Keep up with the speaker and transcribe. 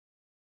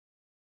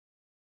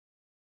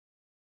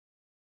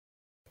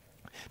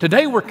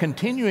Today we're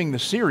continuing the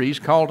series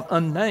called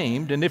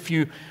Unnamed, and if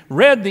you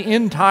read the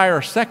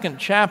entire second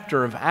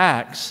chapter of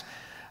Acts,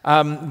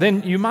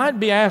 then you might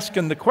be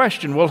asking the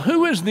question, well,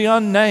 who is the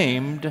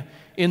unnamed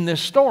in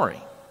this story?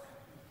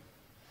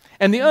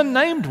 And the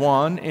unnamed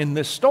one in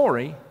this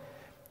story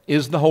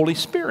is the Holy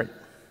Spirit.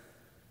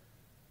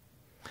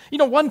 You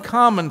know, one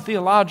common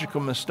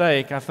theological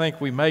mistake I think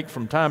we make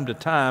from time to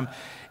time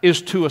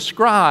is to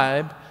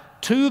ascribe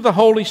to the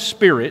Holy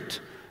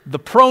Spirit the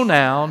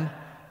pronoun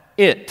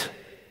it.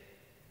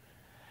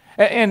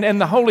 And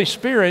the Holy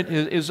Spirit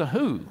is a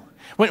who.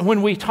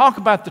 When we talk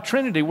about the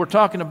Trinity, we're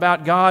talking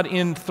about God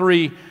in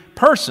three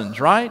persons,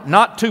 right?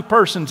 Not two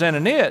persons and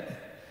an it.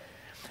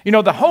 You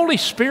know, the Holy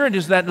Spirit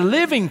is that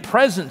living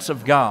presence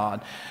of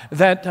God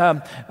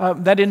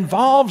that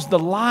involves the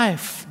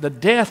life, the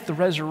death, the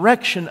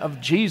resurrection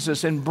of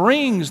Jesus and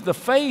brings the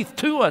faith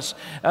to us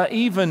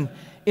even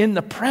in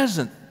the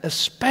present,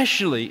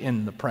 especially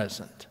in the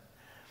present.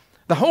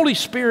 The Holy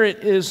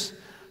Spirit is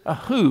a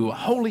who, a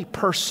holy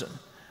person.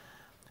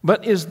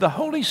 But is the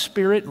Holy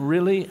Spirit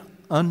really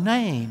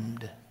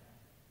unnamed?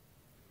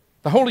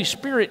 The Holy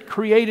Spirit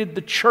created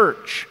the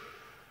church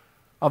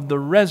of the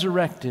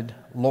resurrected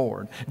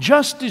Lord,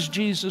 just as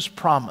Jesus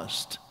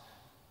promised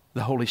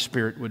the Holy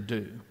Spirit would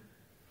do.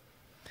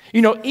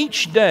 You know,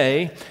 each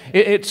day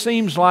it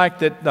seems like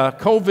that the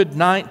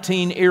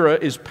COVID-19 era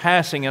is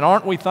passing, and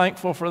aren't we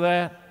thankful for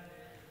that?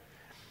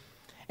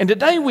 And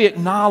today we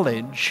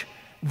acknowledge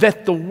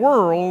that the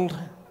world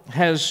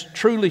has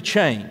truly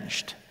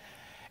changed.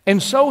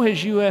 And so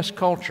has U.S.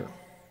 culture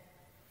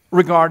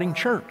regarding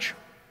church.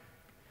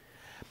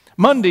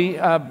 Monday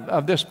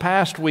of this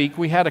past week,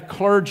 we had a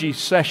clergy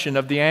session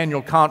of the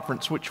annual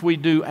conference, which we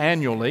do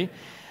annually.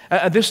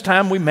 This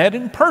time we met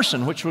in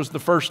person, which was the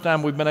first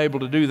time we've been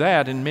able to do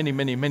that in many,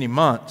 many, many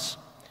months.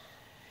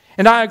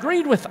 And I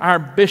agreed with our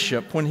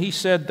bishop when he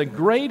said the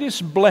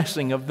greatest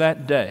blessing of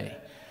that day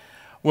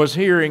was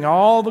hearing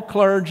all the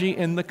clergy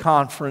in the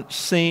conference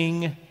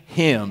sing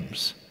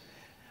hymns.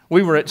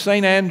 We were at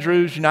St.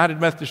 Andrew's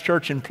United Methodist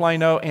Church in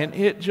Plano, and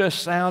it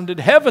just sounded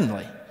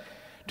heavenly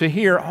to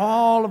hear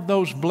all of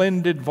those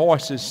blended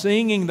voices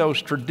singing those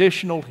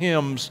traditional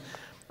hymns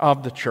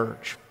of the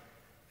church.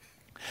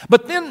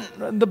 But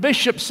then the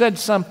bishop said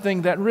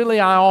something that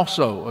really I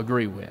also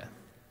agree with.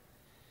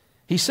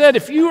 He said,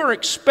 if you are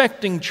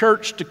expecting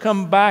church to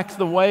come back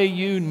the way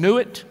you knew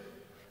it,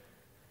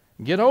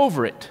 get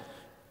over it.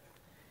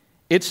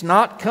 It's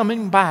not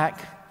coming back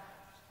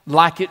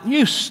like it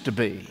used to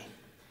be.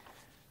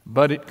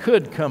 But it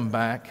could come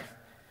back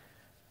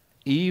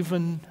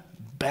even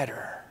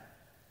better.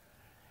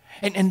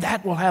 And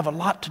that will have a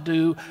lot to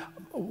do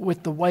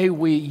with the way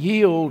we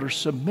yield or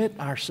submit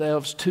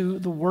ourselves to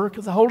the work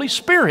of the Holy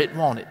Spirit,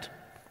 won't it?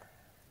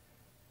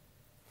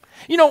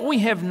 You know, we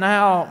have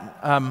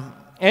now,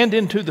 and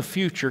into the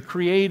future,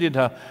 created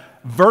a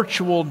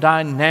virtual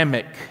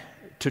dynamic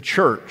to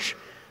church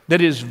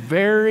that is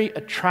very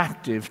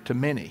attractive to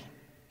many.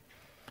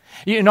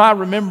 You know, I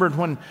remembered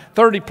when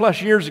 30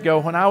 plus years ago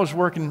when I was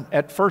working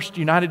at First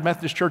United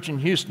Methodist Church in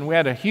Houston, we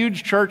had a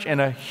huge church and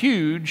a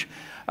huge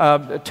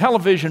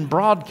television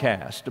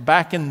broadcast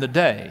back in the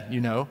day,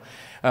 you know.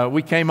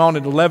 We came on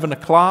at 11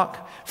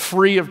 o'clock,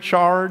 free of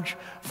charge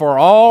for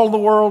all the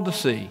world to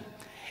see.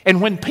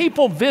 And when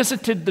people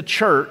visited the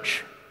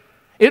church,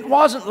 it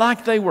wasn't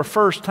like they were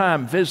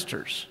first-time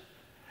visitors.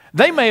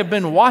 They may have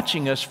been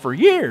watching us for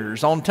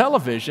years on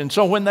television,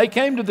 so when they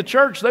came to the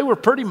church, they were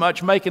pretty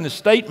much making a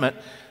statement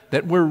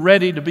that we're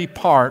ready to be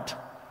part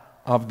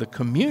of the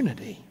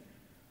community.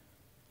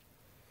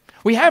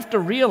 We have to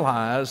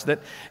realize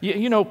that,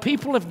 you know,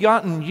 people have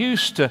gotten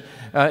used to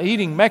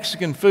eating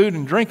Mexican food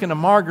and drinking a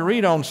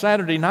margarita on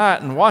Saturday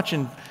night and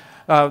watching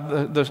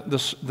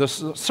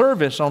the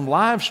service on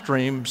live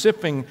stream,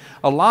 sipping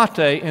a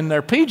latte in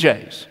their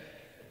PJs.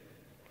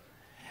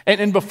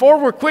 And before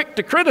we're quick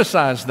to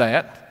criticize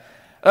that,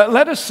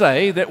 let us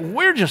say that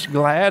we're just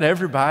glad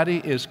everybody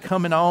is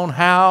coming on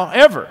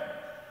however.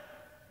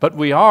 But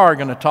we are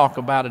going to talk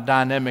about a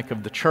dynamic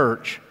of the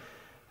church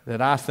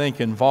that I think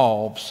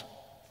involves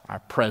our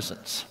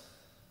presence.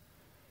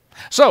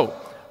 So,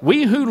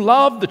 we who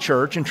love the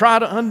church and try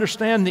to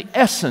understand the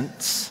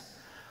essence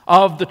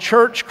of the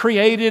church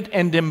created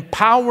and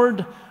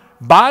empowered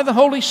by the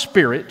Holy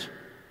Spirit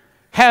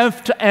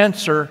have to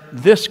answer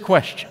this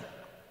question.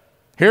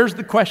 Here's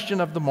the question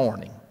of the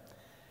morning.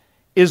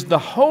 Is the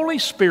Holy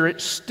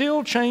Spirit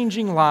still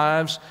changing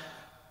lives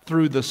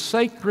through the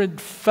sacred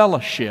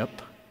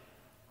fellowship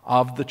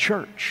of the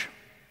church?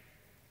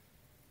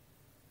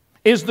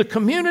 Is the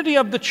community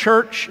of the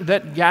church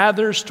that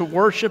gathers to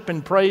worship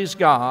and praise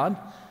God,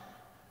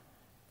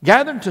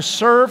 gathered to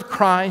serve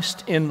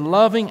Christ in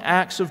loving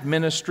acts of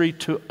ministry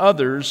to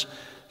others,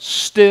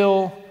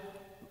 still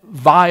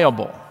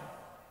viable?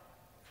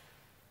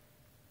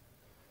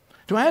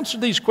 To answer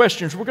these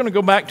questions, we're going to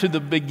go back to the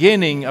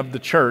beginning of the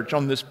church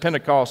on this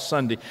Pentecost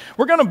Sunday.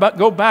 We're going to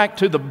go back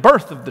to the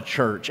birth of the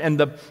church and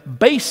the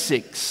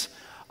basics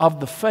of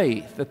the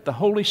faith that the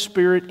Holy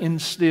Spirit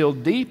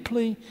instilled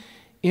deeply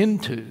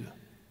into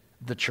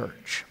the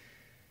church.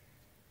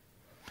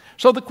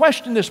 So the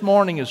question this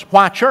morning is,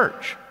 why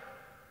church?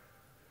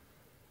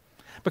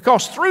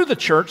 Because through the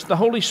church, the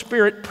Holy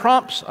Spirit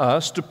prompts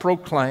us to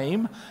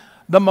proclaim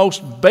the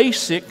most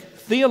basic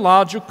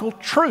theological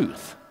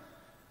truth,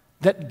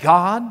 that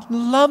God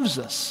loves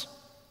us.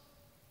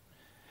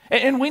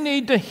 And we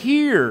need to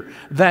hear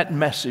that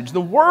message. The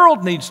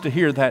world needs to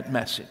hear that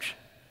message.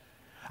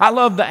 I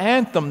love the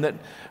anthem that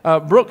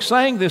Brooke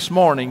sang this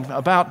morning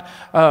about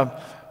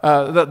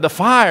the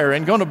fire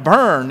and going to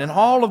burn and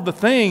all of the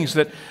things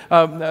that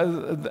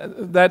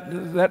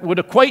would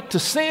equate to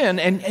sin.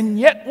 And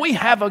yet we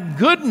have a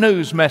good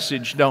news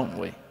message, don't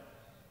we?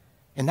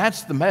 And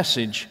that's the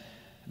message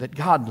that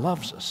God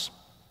loves us.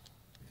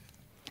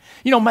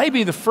 You know,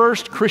 maybe the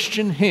first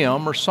Christian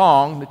hymn or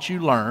song that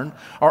you learned,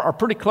 or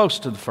pretty close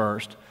to the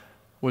first,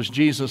 was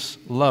Jesus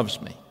Loves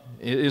Me.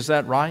 Is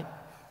that right?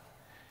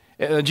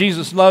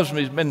 Jesus Loves Me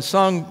has been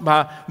sung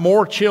by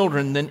more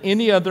children than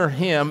any other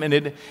hymn, and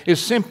it is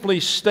simply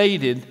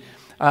stated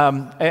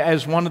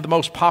as one of the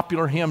most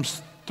popular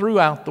hymns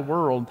throughout the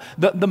world.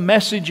 The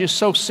message is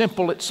so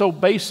simple, it's so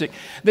basic.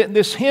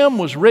 This hymn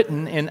was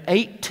written in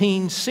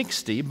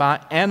 1860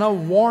 by Anna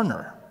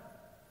Warner.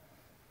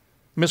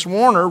 Miss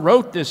Warner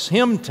wrote this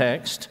hymn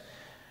text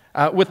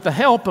with the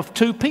help of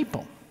two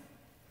people.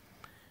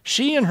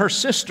 She and her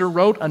sister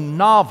wrote a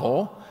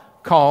novel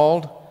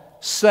called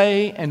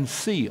Say and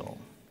Seal.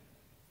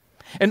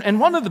 And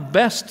one of the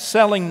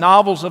best-selling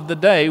novels of the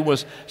day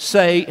was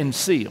Say and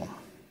Seal.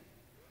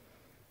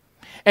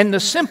 And the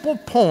simple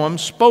poem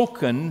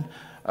spoken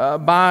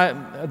by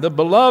the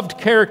beloved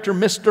character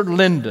Mr.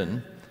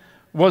 Linden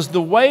was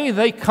the way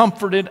they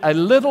comforted a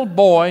little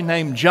boy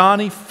named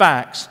Johnny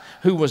Fax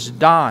who was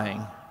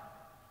dying.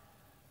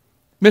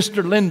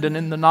 Mr. Linden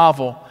in the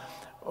novel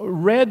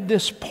read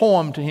this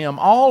poem to him,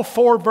 all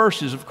 4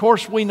 verses. Of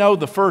course, we know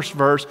the first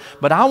verse,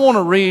 but I want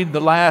to read the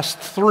last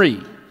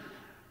 3.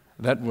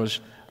 That was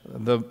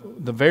the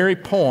very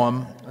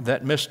poem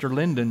that Mr.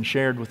 Linden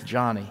shared with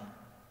Johnny.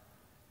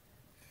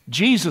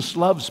 Jesus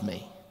loves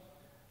me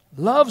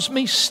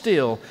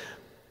still,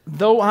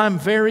 though I'm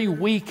very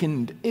weak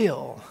and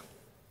ill.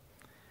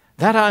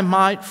 That I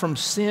might from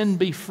sin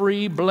be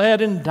free, bled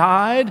and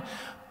died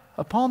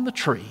upon the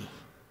tree.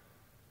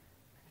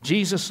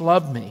 Jesus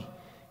loved me,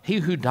 he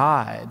who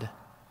died.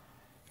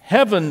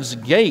 Heaven's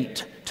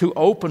gate to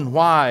open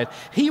wide,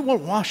 he will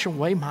wash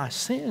away my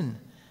sin.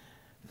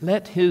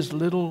 Let his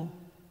little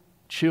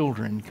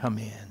children come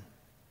in.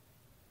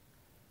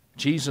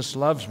 Jesus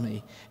loves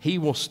me, he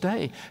will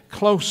stay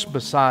close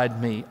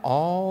beside me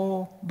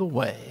all the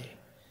way.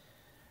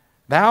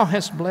 Thou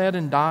hast bled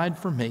and died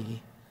for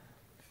me.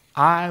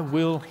 I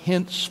will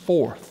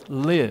henceforth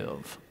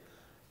live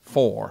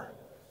for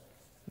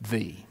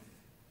thee.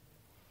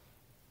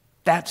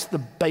 That's the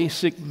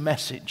basic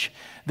message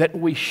that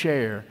we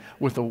share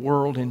with a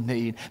world in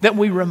need, that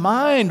we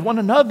remind one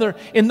another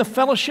in the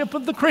fellowship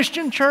of the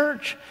Christian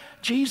church.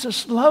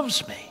 Jesus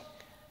loves me.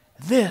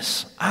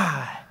 This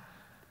I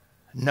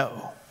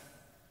know.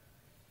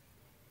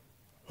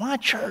 Why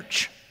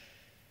church?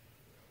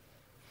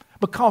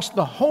 Because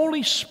the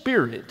Holy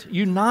Spirit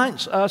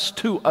unites us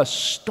to a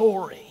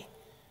story,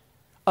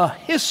 a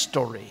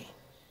history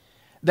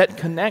that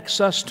connects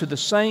us to the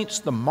saints,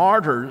 the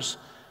martyrs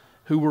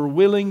who were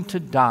willing to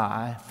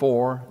die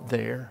for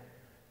their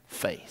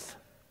faith.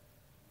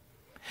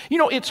 You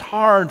know, it's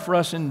hard for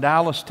us in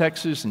Dallas,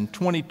 Texas in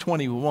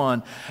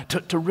 2021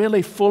 to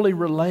really fully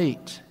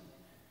relate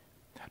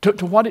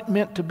to what it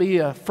meant to be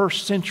a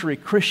first century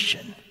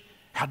Christian,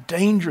 how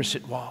dangerous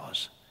it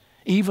was,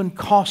 even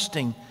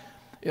costing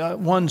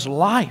one's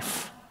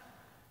life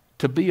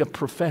to be a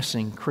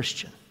professing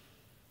Christian.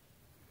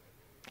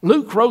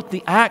 Luke wrote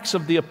the Acts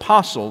of the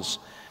Apostles,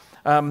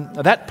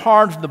 that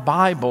part of the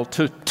Bible,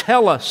 to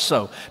tell us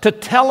so, to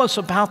tell us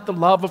about the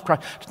love of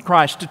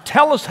Christ, to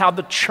tell us how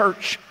the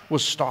church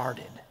was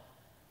started.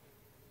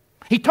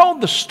 He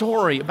told the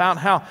story about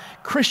how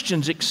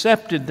Christians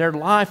accepted their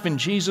life in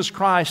Jesus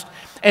Christ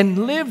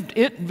and lived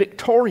it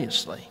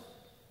victoriously.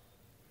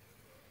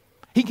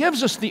 He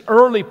gives us the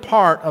early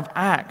part of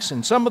Acts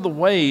and some of the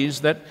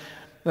ways that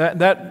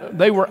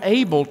they were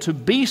able to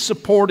be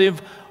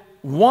supportive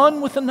one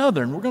with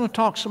another. And we're going to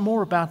talk some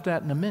more about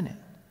that in a minute.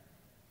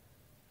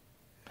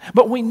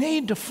 But we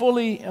need to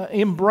fully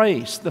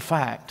embrace the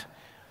fact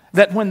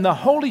that when the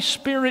Holy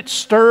Spirit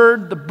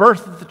stirred the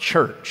birth of the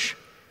church,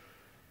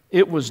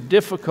 it was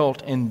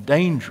difficult and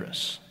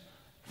dangerous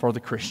for the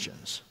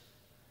Christians.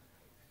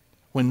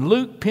 When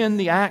Luke penned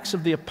the Acts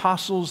of the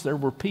Apostles, there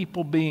were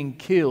people being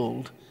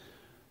killed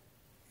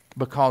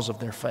because of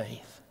their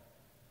faith.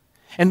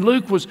 And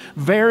Luke was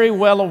very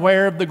well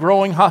aware of the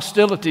growing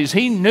hostilities.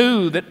 He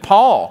knew that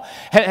Paul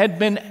had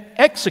been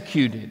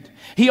executed.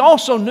 He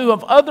also knew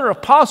of other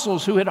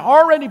apostles who had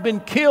already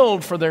been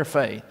killed for their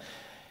faith.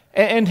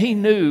 And he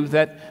knew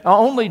that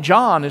only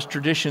John, as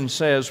tradition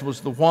says,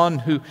 was the one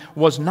who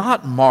was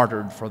not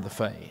martyred for the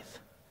faith.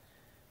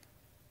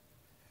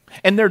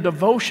 And their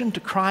devotion to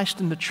Christ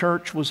and the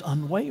church was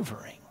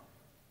unwavering.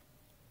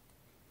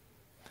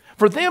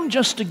 For them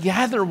just to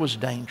gather was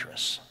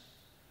dangerous.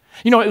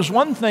 You know, it was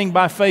one thing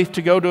by faith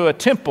to go to a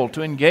temple,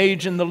 to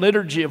engage in the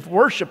liturgy of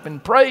worship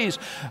and praise,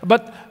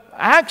 but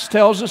Acts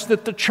tells us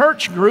that the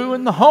church grew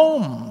in the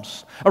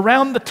homes,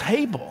 around the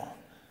table,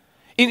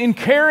 in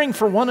caring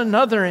for one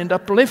another and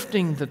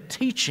uplifting the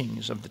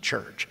teachings of the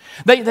church.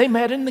 They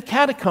met in the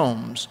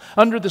catacombs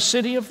under the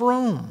city of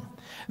Rome.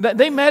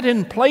 They met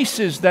in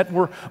places that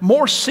were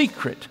more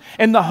secret,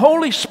 and the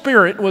Holy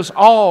Spirit was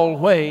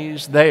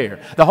always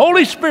there. The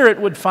Holy Spirit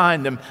would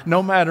find them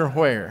no matter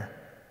where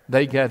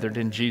they gathered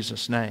in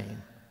Jesus'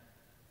 name.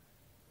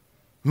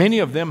 Many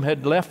of them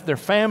had left their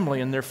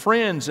family and their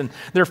friends and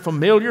their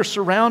familiar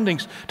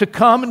surroundings to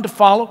come and to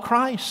follow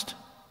Christ.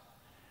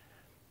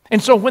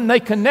 And so when they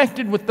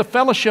connected with the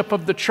fellowship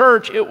of the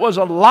church, it was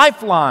a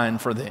lifeline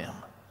for them.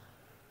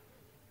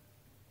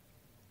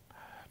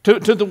 To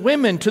the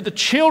women, to the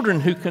children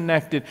who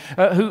connected,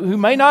 who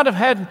may not have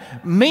had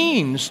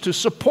means to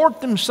support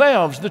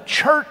themselves, the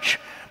church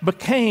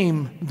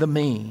became the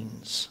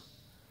means.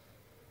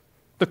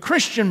 The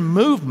Christian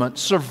movement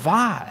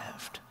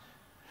survived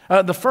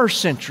the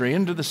first century,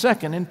 into the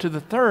second, into the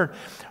third,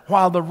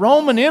 while the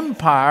Roman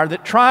Empire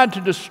that tried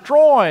to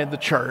destroy the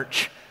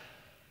church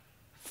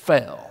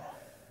fell.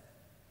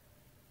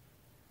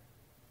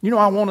 You know,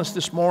 I want us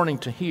this morning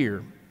to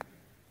hear,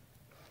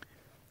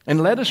 and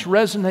let us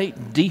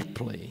resonate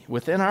deeply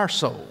within our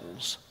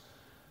souls,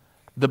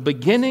 the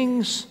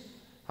beginnings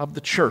of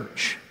the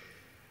church.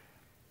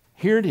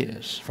 Here it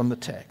is from the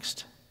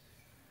text.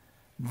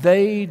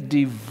 They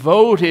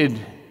devoted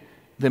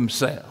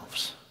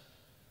themselves.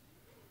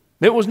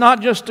 It was not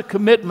just a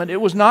commitment.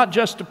 It was not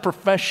just a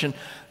profession.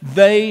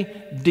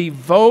 They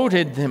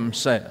devoted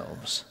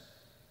themselves.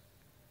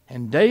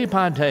 And day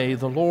by day,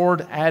 the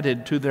Lord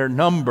added to their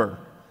number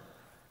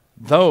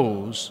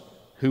those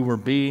who were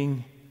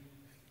being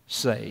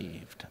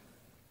saved.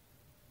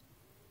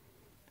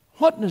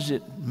 What does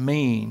it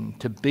mean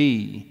to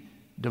be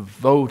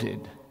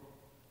devoted?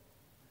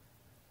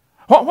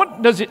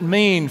 What does it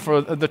mean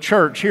for the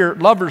church here at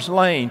Lover's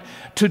Lane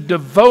to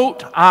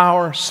devote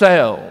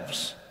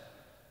ourselves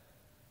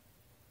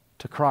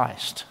to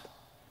Christ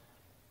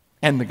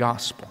and the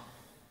gospel?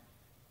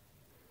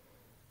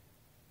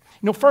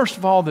 You know, first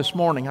of all, this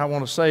morning I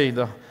want to say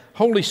the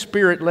Holy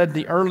Spirit led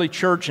the early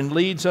church and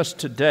leads us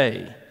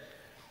today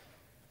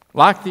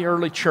like the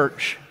early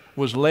church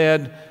was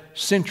led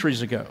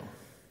centuries ago,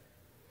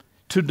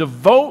 to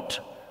devote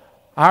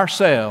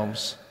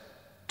ourselves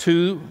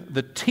to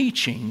the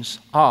teachings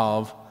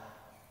of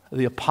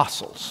the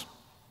apostles.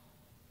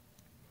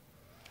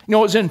 You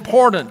know, it's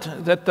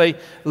important that they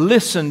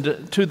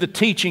listened to the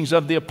teachings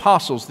of the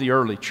apostles, the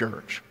early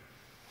church.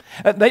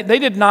 They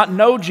did not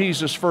know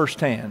Jesus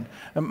firsthand.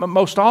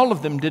 Most all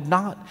of them did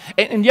not.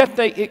 And yet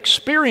they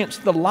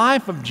experienced the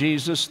life of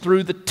Jesus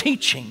through the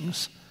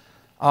teachings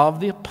of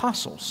the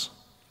apostles.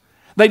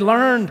 They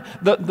learned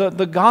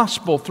the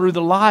gospel through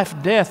the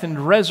life, death, and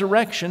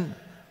resurrection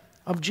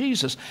of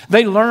Jesus.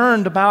 They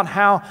learned about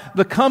how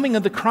the coming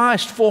of the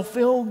Christ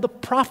fulfilled the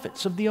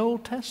prophets of the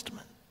Old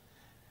Testament.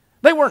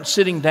 They weren't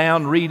sitting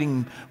down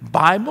reading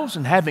Bibles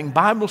and having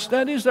Bible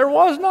studies. There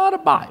was not a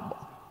Bible.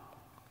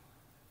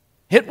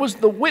 It was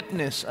the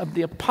witness of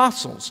the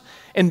apostles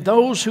and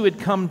those who had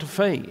come to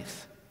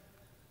faith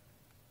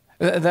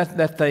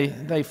that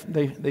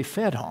they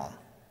fed on.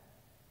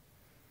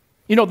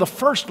 You know, the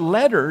first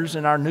letters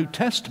in our New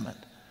Testament,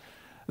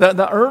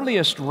 the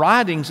earliest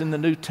writings in the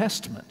New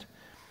Testament,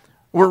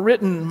 were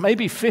written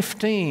maybe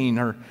 15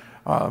 or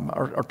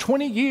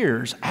 20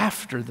 years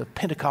after the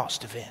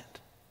Pentecost event.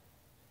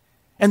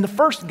 And the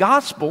first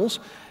Gospels,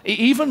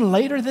 even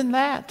later than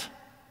that,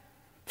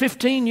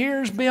 15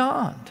 years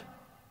beyond.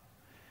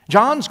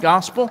 John's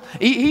Gospel,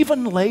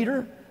 even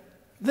later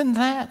than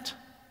that.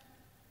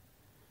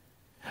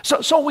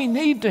 So we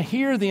need to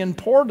hear the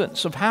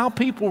importance of how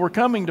people were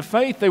coming to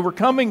faith. They were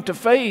coming to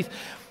faith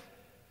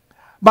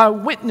by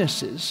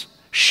witnesses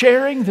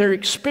sharing their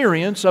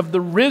experience of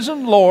the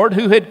risen Lord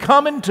who had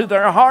come into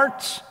their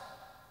hearts,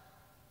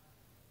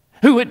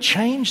 who had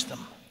changed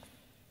them.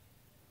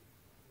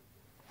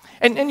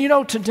 And you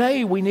know,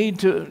 today we need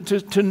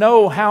to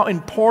know how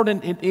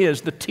important it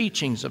is, the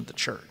teachings of the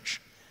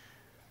church.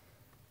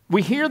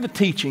 We hear the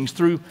teachings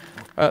through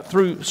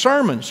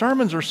sermons.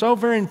 Sermons are so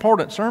very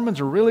important.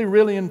 Sermons are really,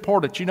 really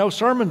important. You know,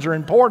 sermons are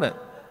important.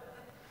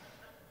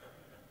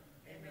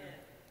 Amen.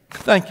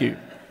 Thank you.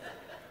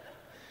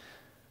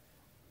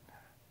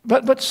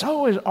 But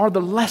so are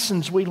the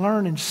lessons we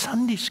learn in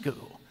Sunday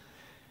school.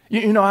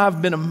 You know,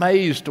 I've been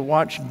amazed to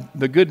watch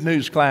the Good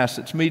News class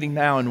that's meeting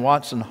now in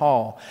Watson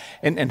Hall,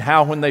 and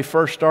how when they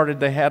first started,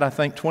 they had, I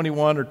think,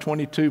 21 or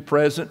 22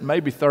 present,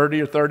 maybe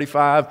 30 or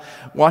 35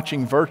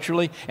 watching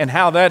virtually, and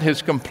how that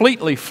has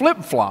completely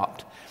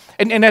flip-flopped.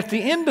 And at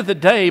the end of the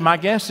day, my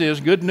guess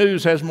is Good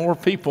News has more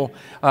people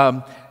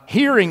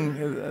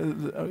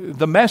hearing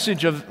the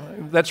message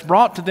that's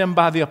brought to them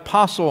by the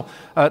Apostle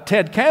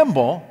Ted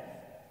Campbell,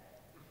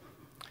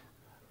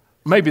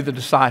 maybe the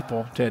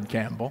disciple Ted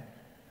Campbell,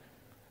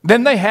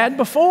 than they had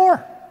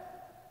before.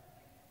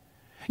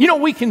 You know,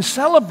 we can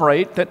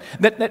celebrate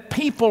that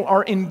people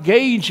are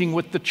engaging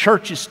with the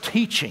church's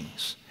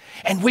teachings.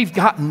 And we've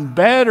gotten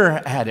better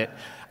at it,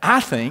 I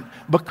think,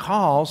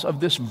 because of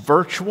this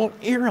virtual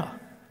era.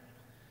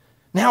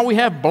 Now we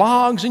have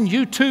blogs and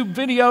YouTube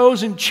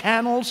videos and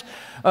channels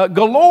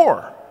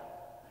galore,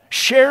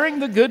 sharing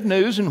the good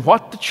news and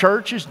what the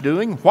church is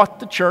doing,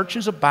 what the church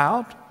is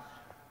about.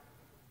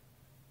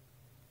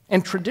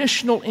 And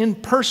traditional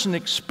in-person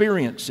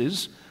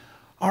experiences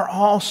are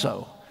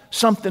also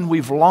something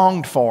we've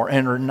longed for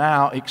and are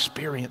now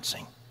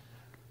experiencing.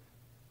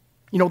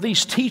 You know,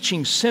 these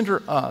teachings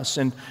center us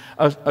and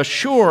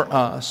assure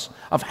us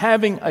of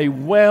having a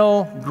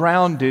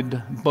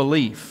well-grounded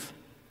belief.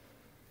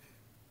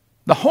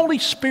 The Holy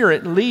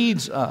Spirit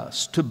leads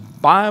us to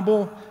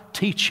Bible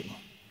teaching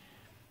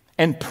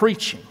and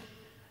preaching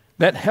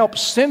that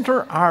helps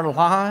center our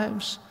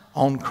lives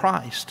on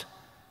Christ,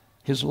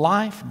 His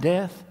life,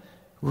 death,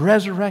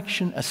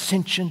 resurrection,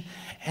 ascension,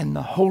 and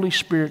the Holy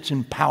Spirit's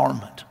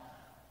empowerment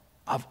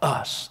of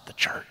us, the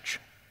church.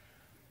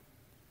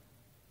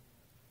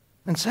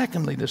 And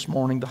secondly, this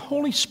morning, the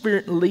Holy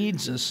Spirit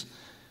leads us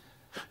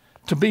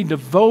to be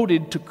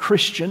devoted to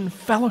Christian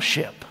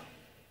fellowship.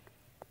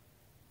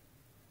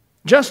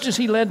 Just as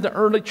He led the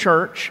early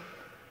church,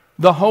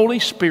 the Holy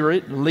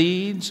Spirit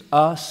leads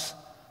us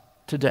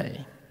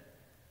today.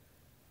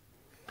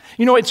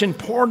 You know, it's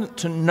important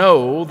to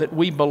know that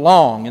we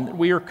belong and that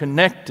we are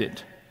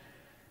connected.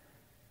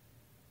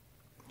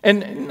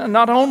 And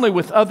not only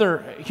with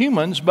other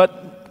humans,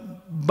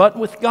 but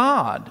with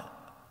God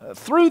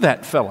through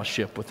that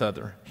fellowship with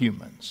other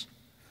humans.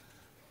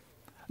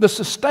 The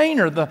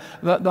sustainer,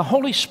 the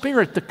Holy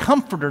Spirit, the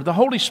comforter, the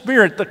Holy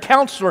Spirit, the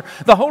counselor,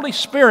 the Holy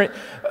Spirit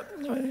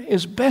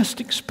is best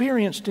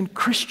experienced in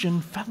Christian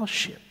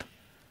fellowship.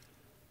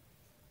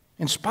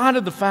 In spite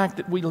of the fact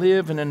that we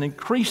live in an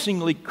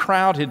increasingly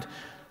crowded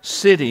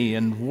city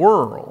and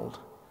world,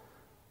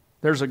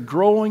 there's a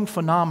growing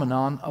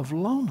phenomenon of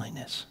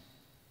loneliness.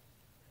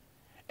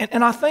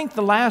 And I think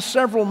the last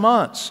several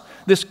months,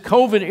 this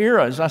COVID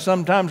era, as I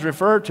sometimes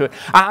refer to it,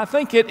 I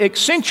think it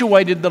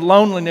accentuated the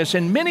loneliness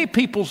in many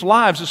people's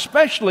lives,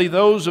 especially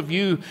those of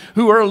you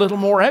who are a little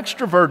more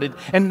extroverted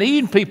and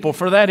need people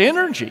for that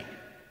energy.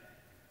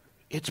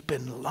 It's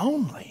been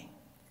lonely.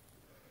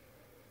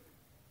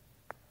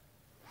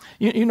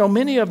 You know,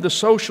 many of the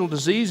social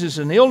diseases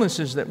and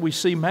illnesses that we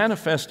see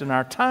manifest in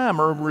our time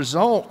are a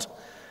result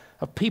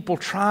of people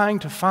trying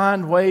to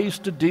find ways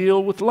to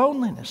deal with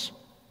loneliness.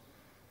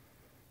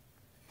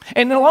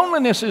 And the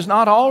loneliness is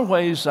not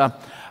always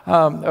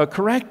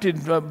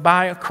corrected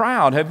by a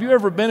crowd. Have you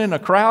ever been in a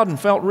crowd and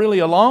felt really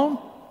alone?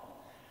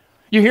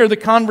 You hear the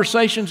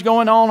conversations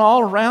going on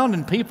all around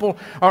and people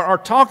are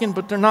talking,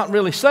 but they're not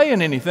really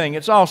saying anything.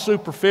 It's all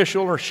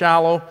superficial or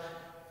shallow.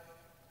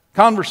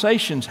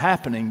 Conversations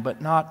happening,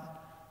 but not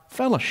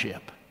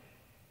fellowship.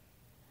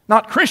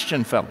 Not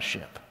Christian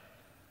fellowship.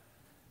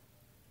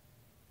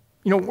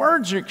 You know,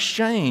 words are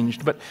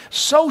exchanged, but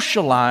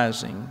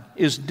socializing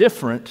is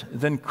different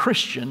than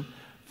Christian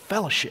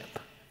fellowship.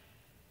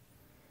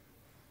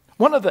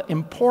 One of the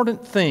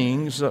important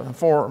things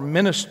for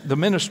the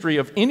ministry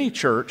of any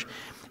church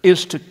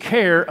is to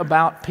care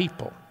about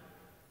people.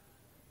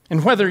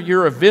 And whether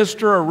you're a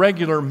visitor or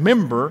regular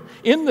member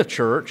in the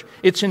church,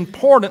 it's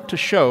important to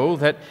show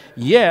that,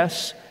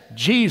 yes,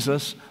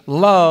 Jesus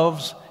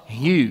loves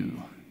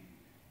you.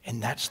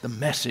 And that's the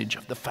message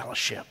of the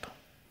fellowship.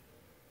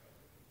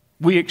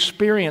 We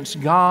experience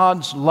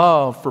God's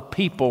love for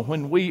people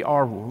when we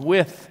are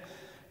with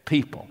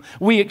people.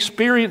 We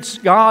experience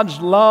God's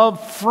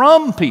love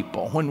from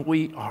people when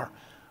we are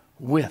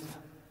with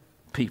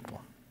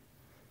people.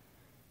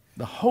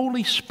 The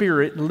Holy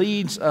Spirit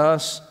leads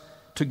us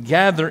to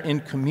gather in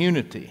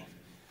community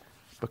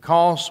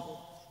because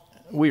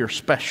we are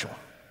special.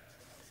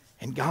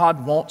 And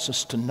God wants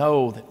us to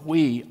know that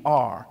we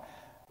are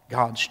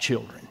God's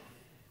children.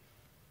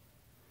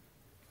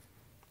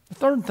 The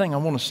third thing I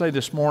want to say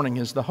this morning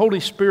is the Holy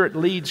Spirit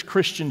leads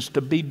Christians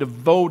to be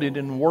devoted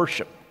in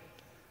worship.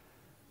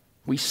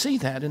 We see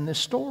that in this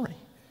story.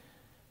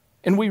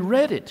 And we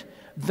read it.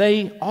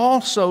 They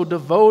also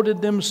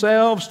devoted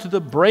themselves to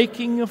the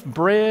breaking of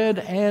bread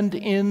and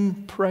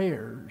in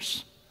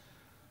prayers.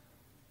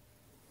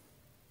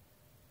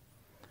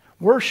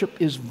 Worship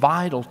is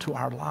vital to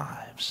our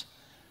lives.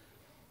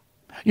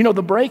 You know,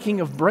 the breaking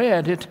of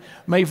bread, it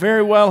may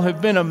very well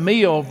have been a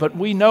meal, but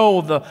we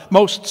know the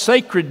most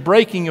sacred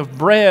breaking of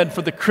bread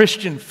for the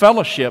Christian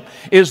fellowship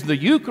is the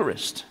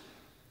Eucharist.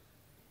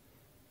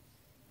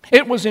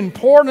 It was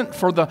important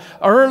for the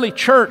early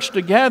church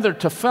to gather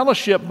to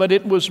fellowship, but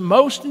it was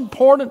most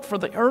important for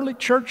the early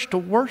church to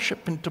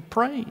worship and to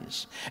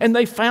praise. And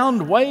they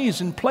found ways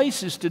and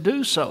places to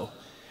do so.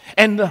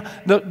 And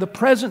the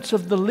presence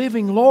of the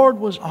living Lord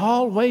was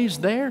always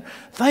there.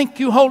 Thank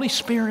you, Holy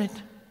Spirit.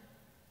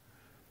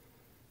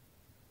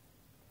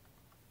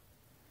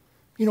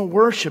 You know,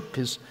 worship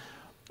is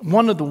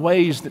one of the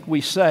ways that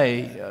we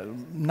say,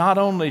 not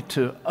only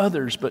to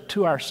others, but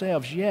to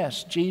ourselves,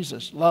 yes,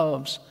 Jesus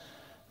loves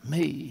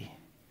me.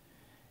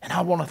 And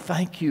I want to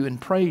thank you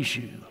and praise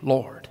you,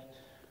 Lord,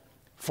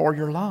 for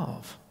your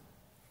love.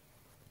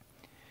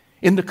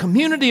 In the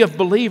community of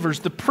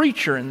believers, the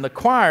preacher and the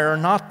choir are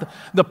not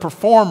the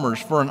performers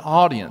for an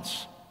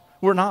audience.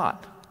 We're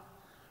not.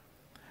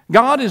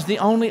 God is the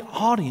only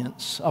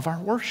audience of our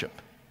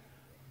worship.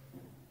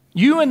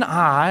 You and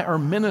I are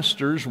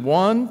ministers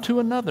one to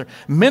another.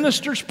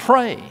 Ministers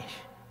pray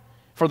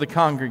for the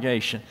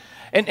congregation.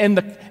 And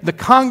the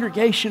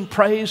congregation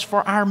prays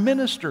for our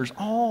ministers,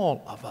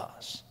 all of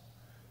us.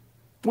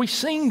 We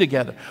sing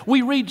together.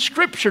 We read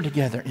Scripture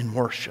together in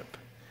worship.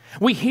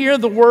 We hear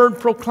the Word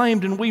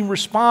proclaimed and we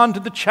respond to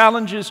the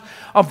challenges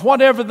of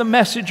whatever the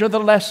message or the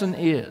lesson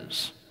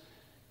is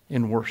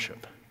in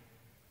worship.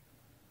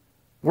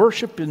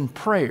 Worship and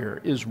prayer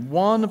is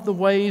one of the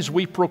ways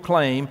we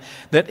proclaim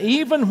that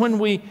even when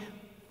we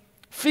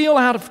feel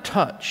out of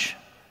touch,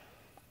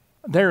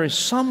 there is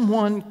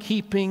someone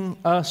keeping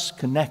us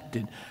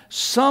connected,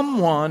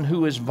 someone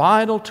who is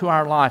vital to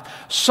our life,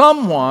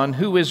 someone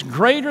who is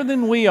greater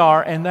than we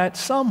are, and that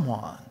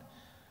someone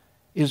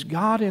is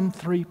God in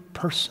three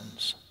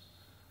persons.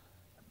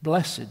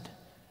 Blessed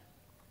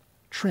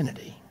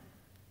Trinity.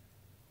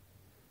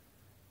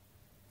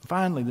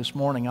 Finally, this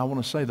morning, I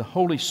want to say the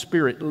Holy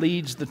Spirit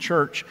leads the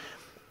church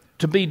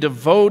to be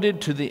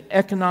devoted to the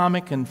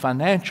economic and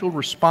financial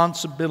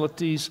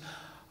responsibilities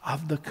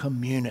of the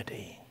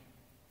community.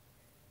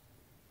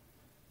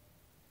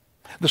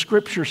 The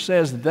Scripture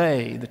says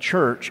they, the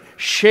church,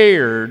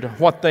 shared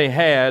what they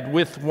had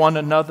with one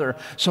another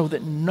so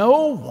that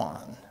no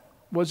one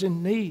was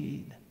in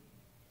need.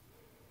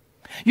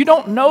 You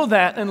don't know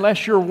that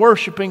unless you're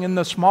worshiping in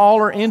the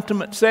smaller,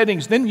 intimate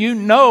settings. Then you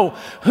know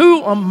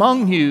who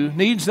among you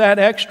needs that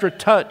extra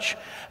touch,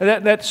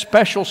 that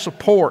special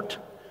support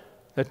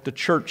that the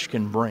church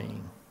can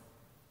bring.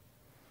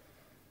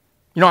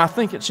 You know, I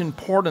think it's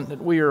important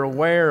that we are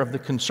aware of the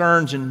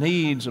concerns and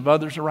needs of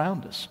others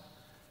around us.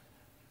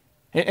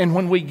 And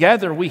when we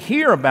gather, we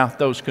hear about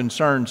those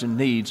concerns and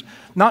needs,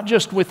 not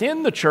just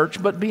within the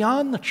church, but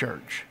beyond the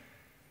church.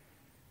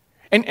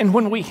 And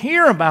when we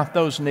hear about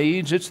those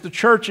needs, it's the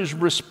church's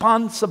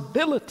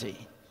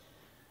responsibility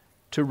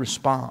to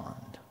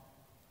respond.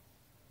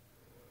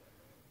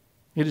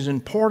 It is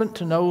important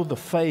to know the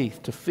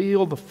faith, to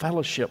feel the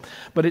fellowship,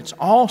 but it's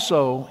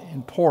also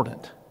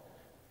important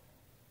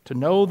to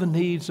know the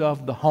needs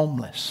of the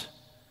homeless,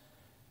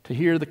 to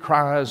hear the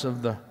cries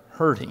of the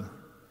hurting,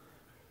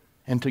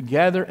 and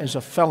together as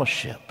a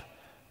fellowship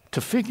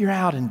to figure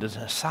out and to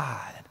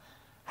decide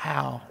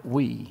how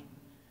we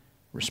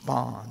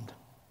respond.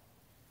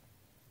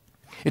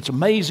 It's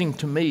amazing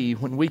to me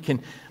when we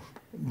can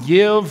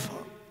give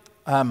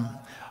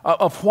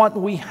of what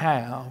we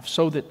have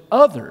so that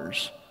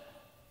others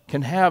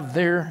can have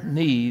their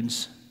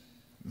needs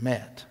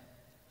met.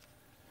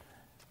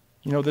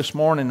 You know, this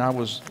morning I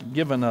was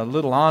given a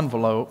little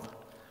envelope.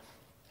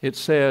 It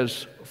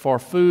says, for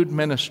food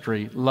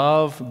ministry,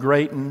 Love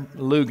Grayton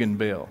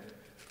Luganville.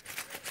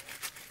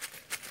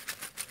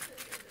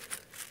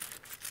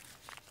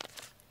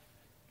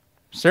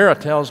 Sarah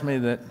tells me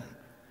that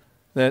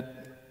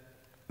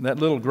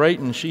little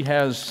Grayton, she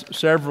has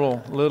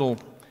several little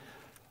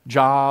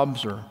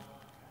jobs or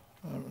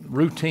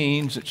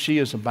routines that she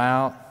is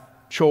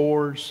about,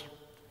 chores.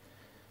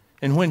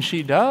 And when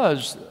she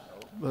does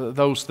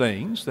those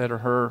things that are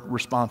her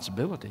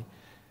responsibility,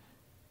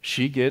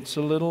 she gets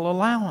a little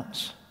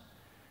allowance.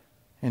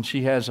 And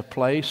she has a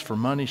place for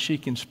money she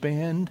can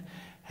spend,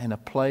 and a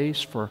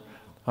place for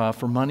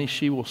money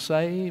she will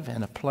save,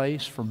 and a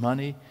place for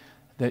money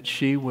that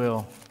she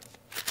will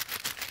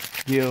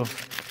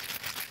give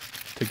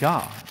to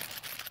God.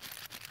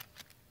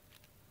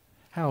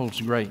 How old's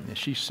Grayton? Is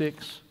she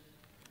 6?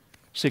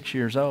 6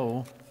 years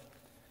old.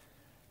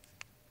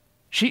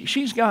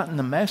 She's gotten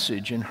the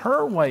message, and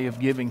her way of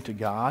giving to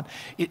God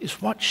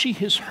is what she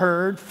has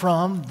heard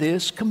from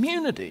this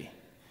community.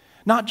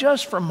 Not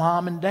just from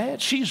mom and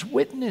dad. She's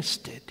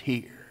witnessed it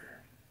here.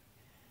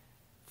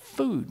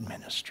 Food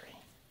ministry.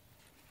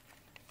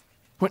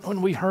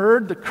 When we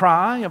heard the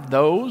cry of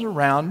those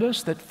around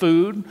us that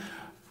food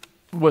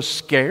was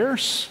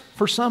scarce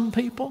for some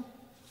people,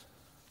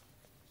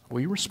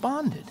 we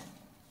responded.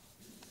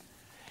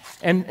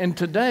 And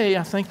today,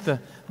 I think the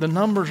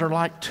numbers are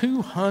like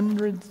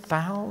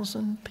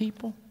 200,000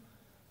 people.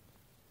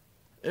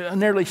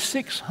 Nearly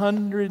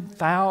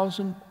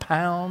 600,000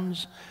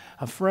 pounds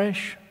of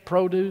fresh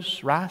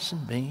produce, rice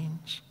and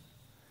beans,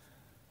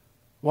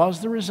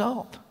 was the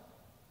result.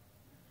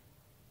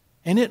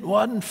 And it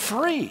wasn't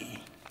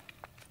free.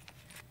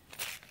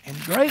 And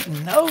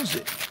Grayton knows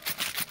it.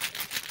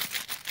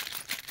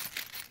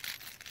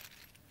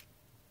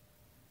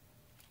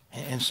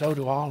 And so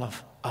do all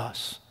of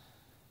us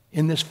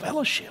in this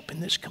fellowship,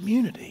 in this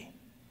community.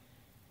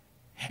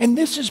 And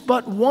this is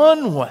but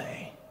one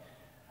way.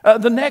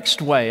 The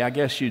next way, I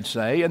guess you'd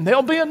say, and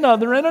there'll be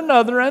another and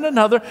another and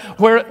another,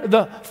 where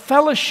the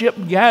fellowship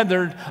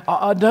gathered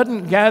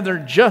doesn't gather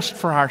just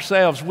for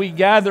ourselves. We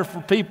gather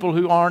for people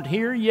who aren't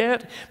here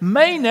yet,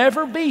 may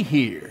never be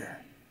here.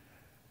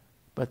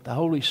 But the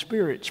Holy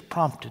Spirit's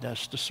prompted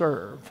us to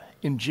serve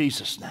in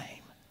Jesus'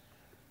 name.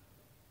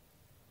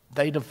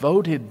 They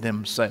devoted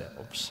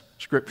themselves,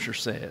 Scripture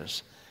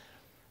says.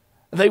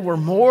 They were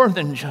more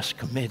than just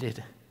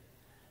committed.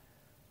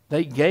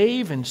 They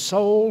gave and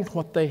sold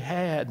what they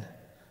had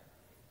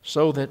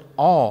so that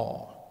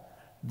all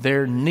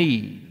their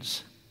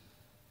needs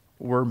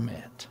were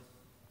met.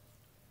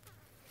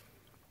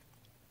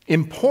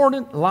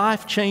 Important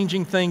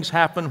life-changing things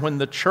happen when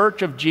the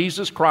church of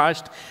Jesus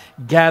Christ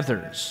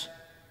gathers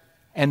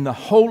and the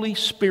Holy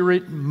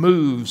Spirit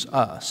moves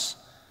us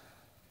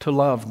to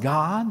love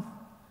God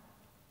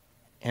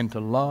and to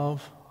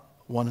love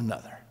one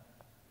another.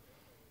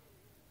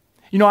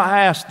 You know,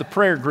 I asked the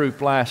prayer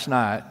group last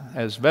night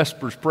as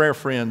Vespers prayer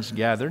friends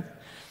gathered,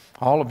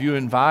 all of you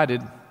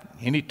invited,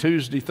 any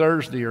Tuesday,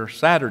 Thursday, or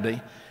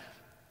Saturday.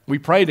 We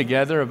pray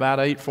together about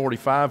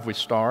 8:45 we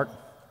start.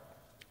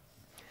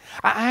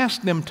 I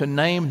asked them to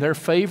name their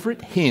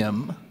favorite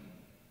hymn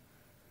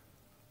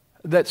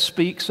that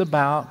speaks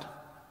about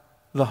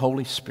the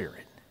Holy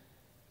Spirit.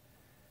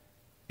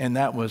 And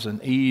that was an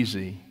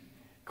easy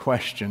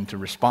question to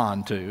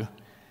respond to.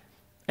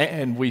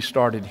 And we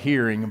started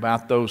hearing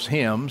about those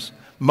hymns,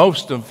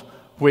 most of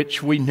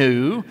which we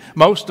knew,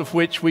 most of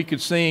which we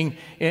could sing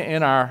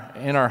in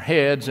our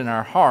heads, in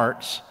our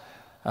hearts,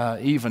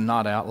 even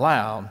not out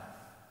loud.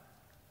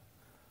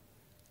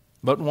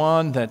 But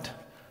one that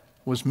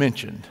was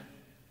mentioned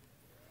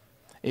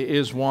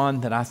is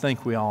one that I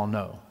think we all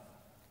know.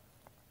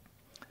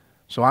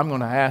 So I'm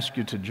going to ask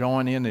you to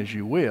join in, as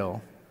you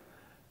will,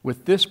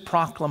 with this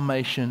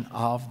proclamation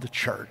of the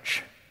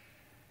church.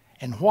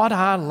 And what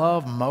I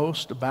love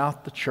most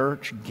about the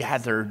church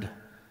gathered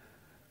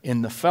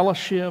in the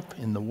fellowship,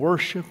 in the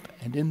worship,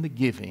 and in the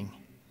giving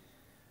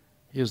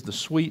is the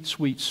sweet,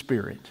 sweet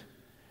Spirit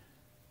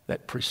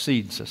that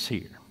precedes us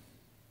here.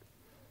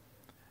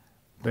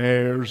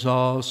 There's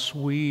a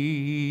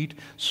sweet,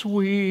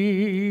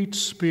 sweet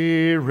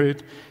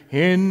Spirit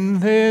in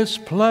this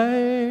place,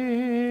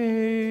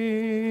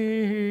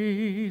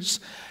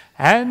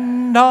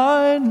 and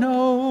I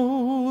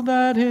know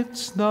that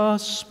it's the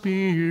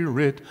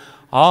Spirit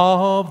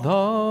of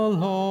the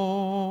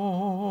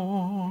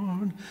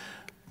Lord.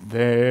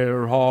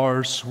 There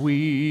are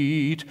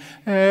sweet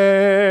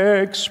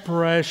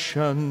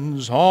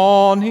expressions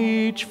on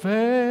each face,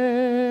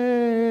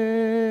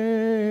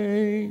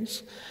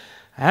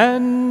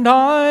 and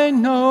I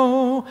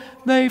know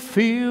they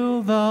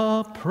feel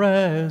the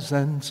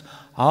presence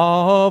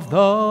of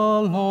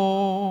the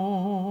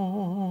Lord.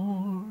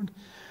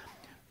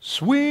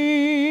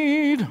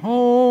 Sweet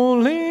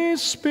Holy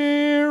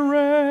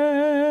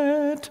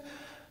Spirit,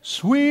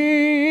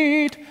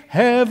 sweet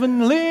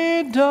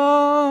heavenly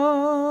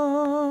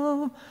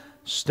dove,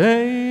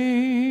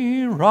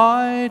 stay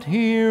right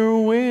here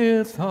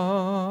with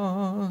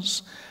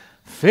us,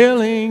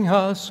 filling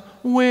us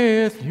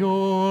with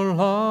your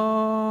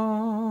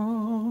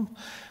love.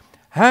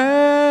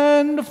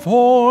 And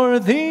for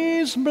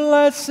these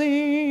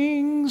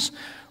blessings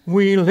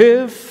we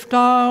lift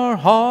our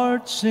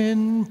hearts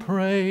in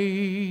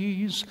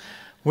praise.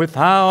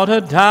 Without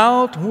a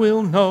doubt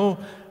we'll know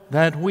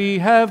that we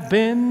have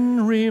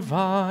been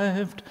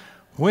revived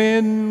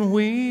when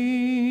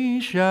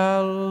we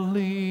shall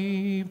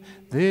leave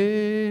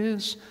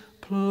this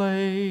place.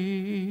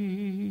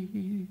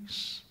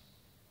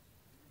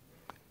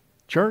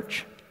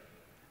 Church,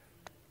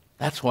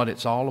 that's what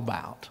it's all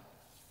about.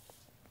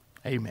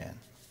 Amen.